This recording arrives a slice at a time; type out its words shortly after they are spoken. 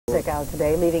Sick out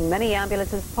today, leaving many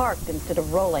ambulances parked instead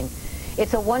of rolling.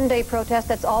 It's a one-day protest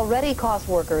that's already cost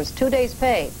workers 2 days'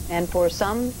 pay, and for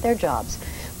some, their jobs.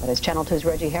 But as Channel 2's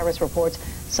Reggie Harris reports,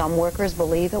 some workers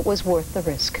believe it was worth the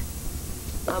risk.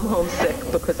 I'm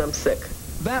homesick because I'm sick.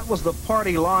 That was the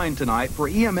party line tonight for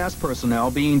EMS personnel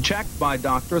being checked by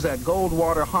doctors at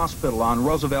Goldwater Hospital on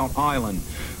Roosevelt Island.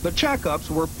 The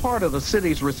checkups were part of the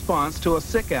city's response to a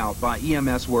sick out by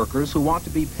EMS workers who want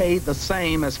to be paid the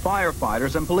same as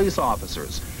firefighters and police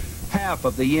officers. Half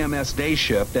of the EMS day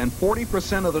shift and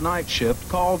 40% of the night shift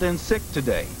called in sick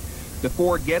today.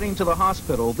 Before getting to the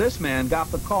hospital, this man got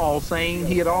the call saying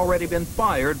he had already been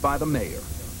fired by the mayor.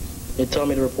 They told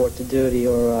me to report to duty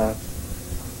or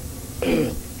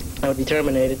I would be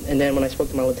terminated. And then when I spoke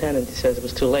to my lieutenant, he says it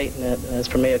was too late and that as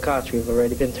for Mayor Cox, we've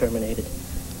already been terminated.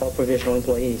 All provisional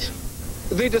employees.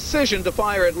 The decision to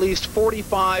fire at least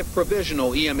 45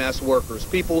 provisional EMS workers,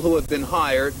 people who have been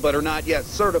hired but are not yet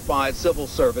certified civil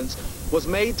servants, was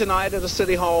made tonight at a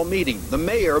City Hall meeting. The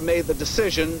mayor made the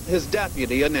decision. His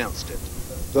deputy announced it.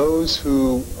 Those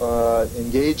who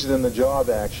engaged in the job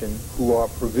action who are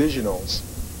provisionals,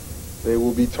 they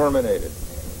will be terminated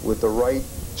with the right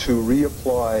to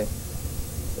reapply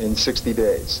in 60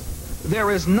 days.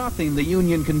 There is nothing the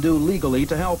union can do legally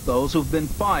to help those who've been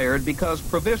fired because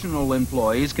provisional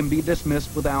employees can be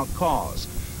dismissed without cause.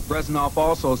 Brezenoff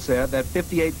also said that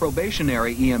 58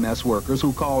 probationary EMS workers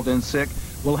who called in sick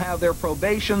will have their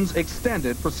probations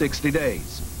extended for 60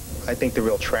 days. I think the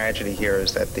real tragedy here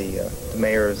is that the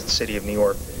mayor of the city of New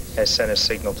York has sent a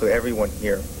signal to everyone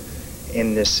here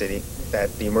in this city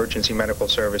that the emergency medical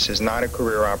service is not a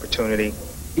career opportunity.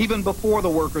 Even before the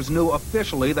workers knew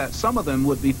officially that some of them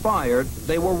would be fired,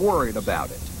 they were worried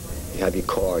about it. You have your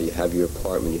car, you have your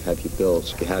apartment, you have your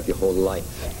bills, you have your whole life.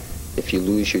 If you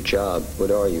lose your job,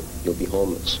 what are you? You'll be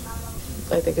homeless.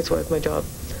 I think it's worth my job.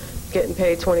 Getting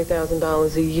paid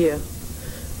 $20,000 a year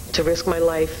to risk my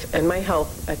life and my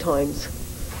health at times,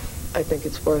 I think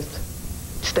it's worth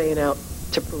staying out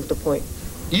to prove the point.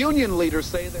 Union leaders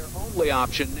say their only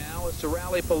option now is to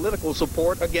rally political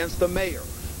support against the mayor.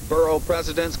 Borough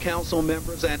presidents, council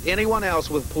members, and anyone else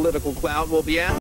with political clout will be asked